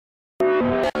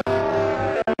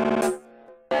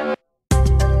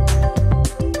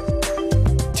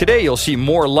Today you'll see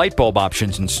more light bulb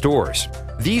options in stores.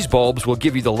 These bulbs will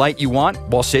give you the light you want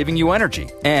while saving you energy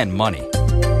and money.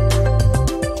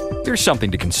 Here's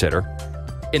something to consider.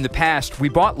 In the past, we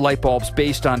bought light bulbs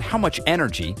based on how much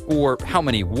energy or how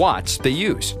many watts they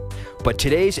use. But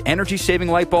today's energy-saving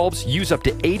light bulbs use up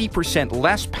to 80%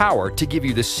 less power to give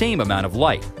you the same amount of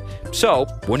light. So,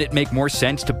 wouldn't it make more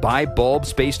sense to buy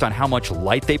bulbs based on how much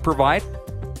light they provide?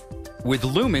 With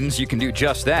Lumens, you can do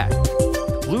just that.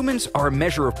 Lumens are a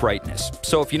measure of brightness,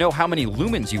 so if you know how many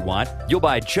lumens you want, you'll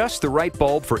buy just the right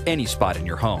bulb for any spot in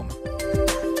your home.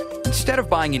 Instead of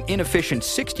buying an inefficient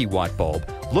 60-watt bulb,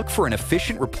 look for an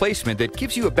efficient replacement that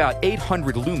gives you about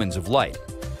 800 lumens of light.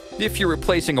 If you're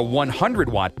replacing a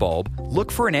 100-watt bulb,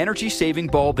 look for an energy-saving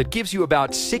bulb that gives you about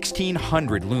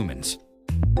 1600 lumens.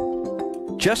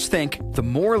 Just think, the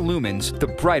more lumens, the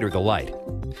brighter the light.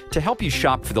 To help you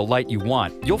shop for the light you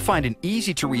want, you'll find an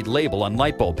easy-to-read label on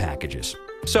light bulb packages.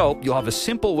 So, you'll have a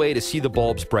simple way to see the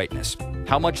bulb's brightness,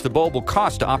 how much the bulb will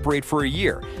cost to operate for a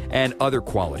year, and other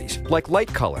qualities, like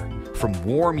light color, from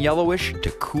warm yellowish to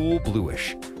cool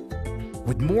bluish.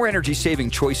 With more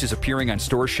energy-saving choices appearing on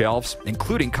store shelves,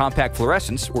 including compact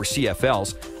fluorescents, or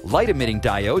CFLs, light-emitting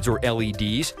diodes, or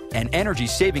LEDs, and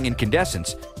energy-saving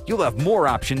incandescents, you'll have more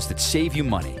options that save you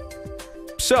money.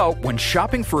 So, when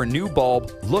shopping for a new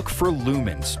bulb, look for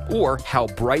lumens, or how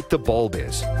bright the bulb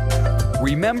is.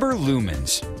 Remember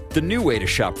Lumens, the new way to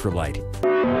shop for light.